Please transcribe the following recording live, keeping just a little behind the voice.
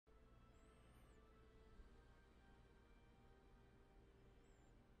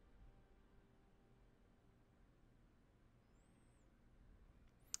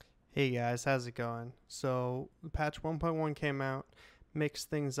Hey guys, how's it going? So, patch 1.1 came out, mixed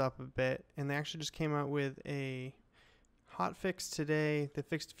things up a bit, and they actually just came out with a hot fix today. They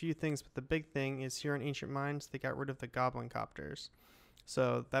fixed a few things, but the big thing is here in Ancient Mines, they got rid of the Goblin Copters.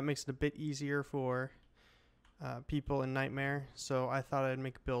 So, that makes it a bit easier for people in Nightmare. So, I thought I'd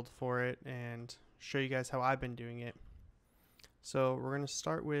make a build for it and show you guys how I've been doing it. So, we're going to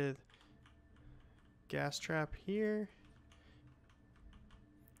start with Gas Trap here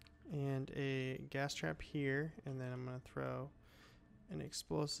and a gas trap here, and then I'm going to throw an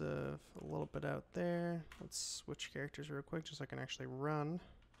explosive a little bit out there. Let's switch characters real quick just so I can actually run.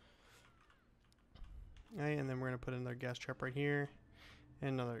 Okay, and then we're going to put another gas trap right here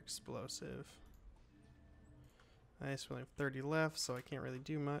and another explosive. Nice, we only have 30 left, so I can't really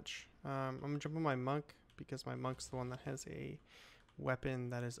do much. I'm going to jump on my monk because my monk's the one that has a weapon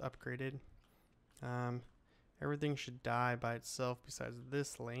that is upgraded. Everything should die by itself besides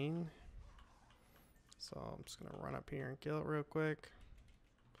this lane. So I'm just going to run up here and kill it real quick.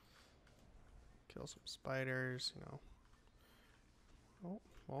 Kill some spiders, you know. Oh,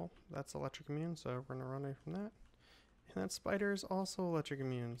 well, that's electric immune, so we're going to run away from that. And that spider is also electric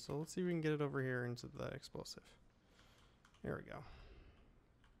immune, so let's see if we can get it over here into the explosive. There we go.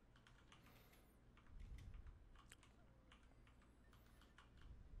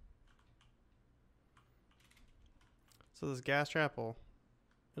 So this gas trap it'll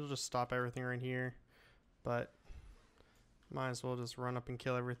just stop everything right here, but might as well just run up and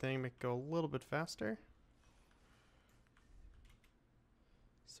kill everything, make it go a little bit faster.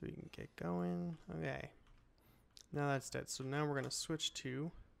 So we can get going. Okay. Now that's dead. So now we're going to switch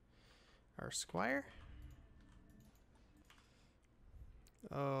to our Squire.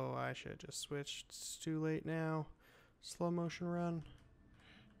 Oh, I should have just switched. It's too late now. Slow motion run.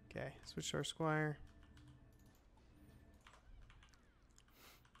 Okay, switch to our Squire.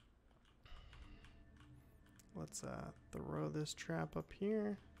 Let's throw this trap up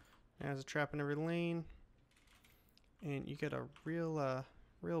here. There's a trap in every lane, and you get a real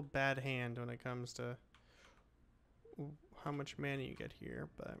bad hand when it comes to how much mana you get here.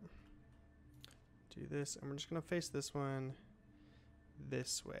 But do this, and we're just gonna face this one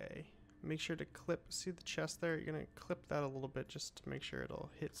this way. Make sure to clip. See the chest there? You're gonna clip that a little bit just to make sure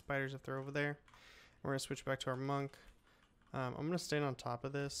it'll hit spiders if they're over there. And we're gonna switch back to our monk. I'm gonna stand on top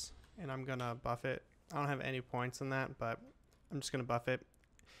of this, and I'm gonna buff it. I don't have any points in that, but I'm just going to buff it.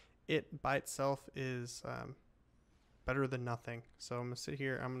 It by itself is better than nothing. So I'm going to sit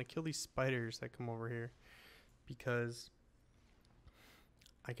here. I'm going to kill these spiders that come over here because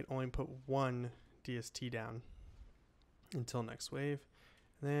I can only put one DST down until next wave.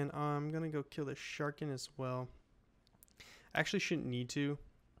 And then I'm going to go kill the Sharkin as well. I actually shouldn't need to.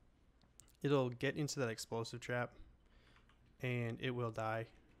 It'll get into that explosive trap and it will die.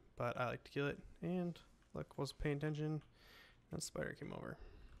 But I like to kill it, and look, wasn't paying attention. That spider came over.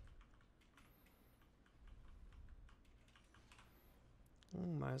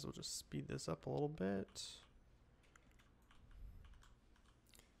 Might as well just speed this up a little bit.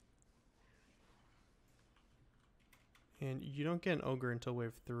 And you don't get an ogre until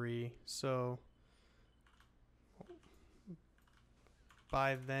wave 3, so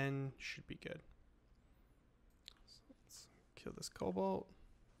by then should be good. So let's kill this cobalt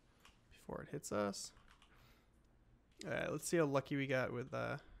before it hits us. Let's see how lucky we got with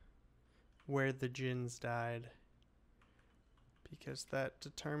where the Djinns died, because that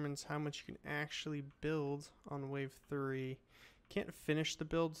determines how much you can actually build on wave 3. Can't finish the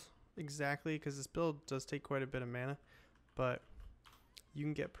build exactly because this build does take quite a bit of mana, but you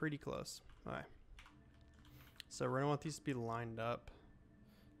can get pretty close. Alright, so we're gonna want these to be lined up.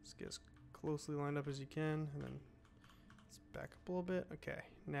 Just get as closely lined up as you can, and then let's back up a little bit. Okay,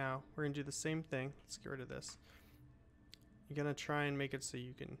 now we're going to do the same thing. Let's get rid of this. You're going to try and make it so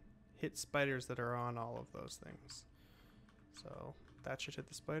you can hit spiders that are on all of those things. So that should hit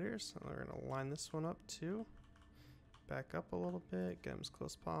the spiders. And we're going to line this one up too. Back up a little bit, get them as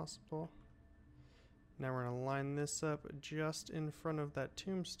close as possible. Now we're going to line this up just in front of that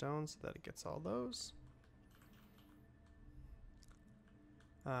tombstone so that it gets all those.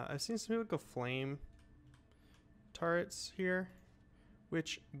 I've seen some people go flame turrets here,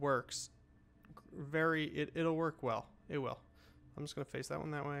 which works it'll work well. It will. I'm just gonna face that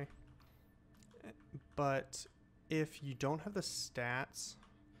one that way. But if you don't have the stats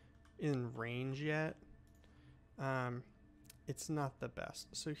in range yet, it's not the best.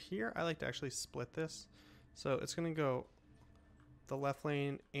 So here I like to actually split this. So it's gonna go the left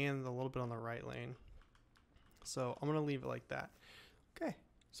lane and a little bit on the right lane. So I'm gonna leave it like that. Okay,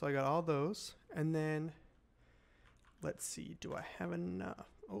 so I got all those, and then let's see, do I have enough?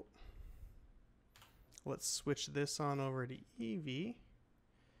 Oh, Let's switch this on over to EV.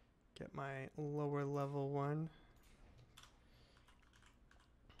 Get my lower level one.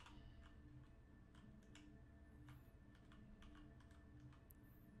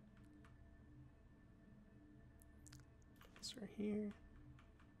 This right here.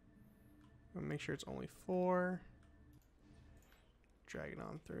 I'll make sure it's only 4. Drag it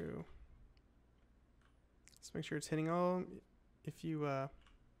on through. Let's make sure it's hitting all. If you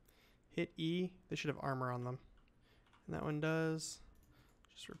hit E, they should have armor on them. And that one does.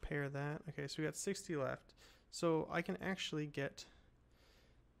 Just repair that. Okay, so we got 60 left. So I can actually get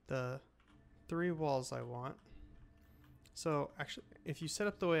the 3 walls I want. So actually, if you set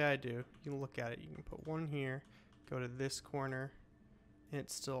up the way I do, you can look at it. You can put 1 here, go to this corner, and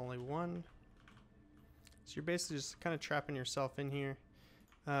it's still only 1. So you're basically just kind of trapping yourself in here.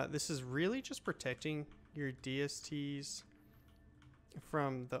 This is really just protecting your DSTs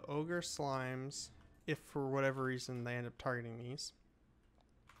from the ogre slimes, if for whatever reason they end up targeting these,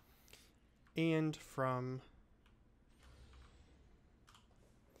 and from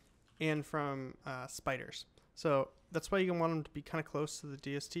spiders. So that's why you want them to be kind of close to the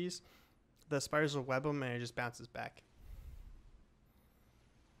DSTs. The spiders will web them and it just bounces back.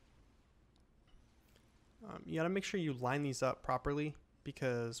 You gotta make sure you line these up properly,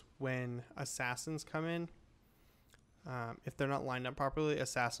 because when assassins come in, if they're not lined up properly,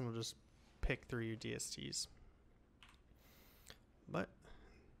 assassin will just pick through your DSTs. But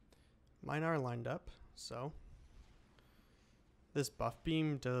mine are lined up, so this buff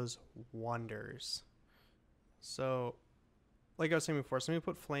beam does wonders. So like I was saying before, some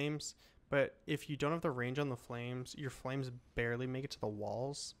people put flames, but if you don't have the range on the flames, your flames barely make it to the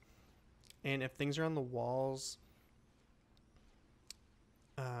walls. And if things are on the walls,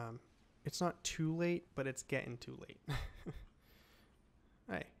 it's not too late, but it's getting too late.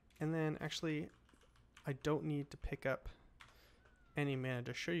 Alright, and then actually, I don't need to pick up any mana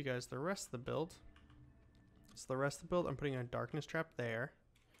to show you guys the rest of the build. So the rest of the build, I'm putting a darkness trap there,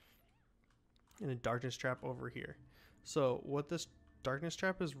 and a darkness trap over here. So what this darkness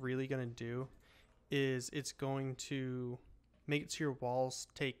trap is really going to do is it's going to make it so your walls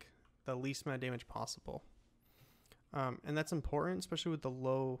take the least amount of damage possible. And that's important, especially with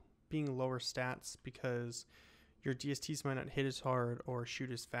the being lower stats, because your DSTs might not hit as hard or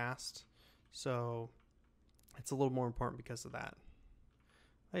shoot as fast. So it's a little more important because of that.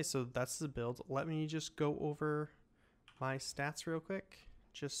 Okay, so that's the build. Let me just go over my stats real quick,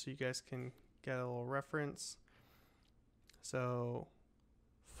 just so you guys can get a little reference. So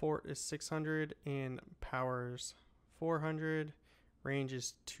fort is 600 and power's 400. Range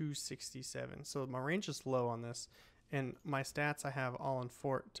is 267. So my range is low on this. And my stats I have all in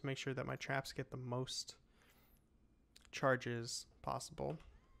fort to make sure that my traps get the most charges possible.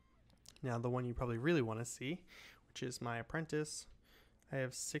 Now the one you probably really want to see, which is my apprentice. I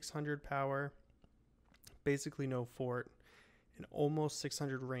have 600 power, basically no fort, and almost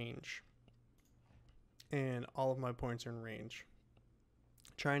 600 range. And all of my points are in range.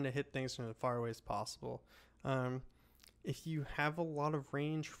 Trying to hit things from as far away as possible. If you have a lot of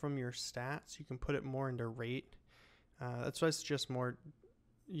range from your stats, you can put it more into rate. That's why I suggest more.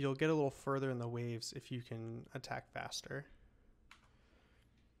 You'll get a little further in the waves if you can attack faster.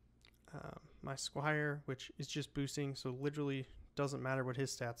 My squire, which is just boosting, so literally doesn't matter what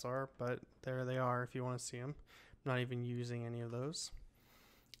his stats are, but there they are if you want to see them. I'm not even using any of those.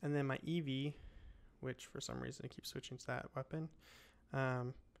 And then my EV, which for some reason I keep switching to that weapon.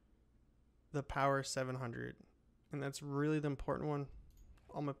 The power is 700, and that's really the important one.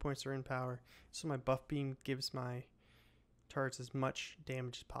 All my points are in power, so my buff beam gives my targets as much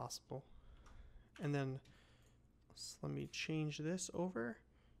damage as possible. And then let me change this over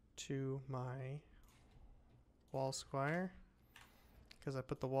to my wall squire, because I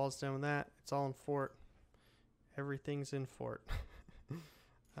put the walls down with that. It's all in fort. Everything's in fort.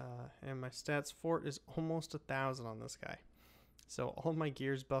 And my stats fort is almost 1,000 on this guy. So all my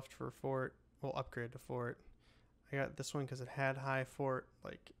gears buffed for fort will upgrade to fort. I got this one because it had high fort.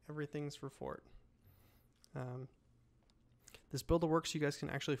 Like, everything's for fort. This builder works. You guys can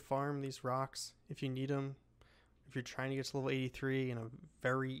actually farm these rocks if you need them. If you're trying to get to level 83 in a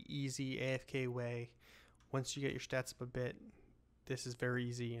very easy AFK way, once you get your stats up a bit, this is very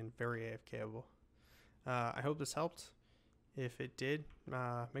easy and very AFKable. I hope this helped. If it did,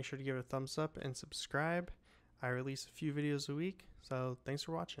 make sure to give it a thumbs up and subscribe. I release a few videos a week, so thanks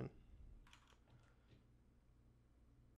for watching.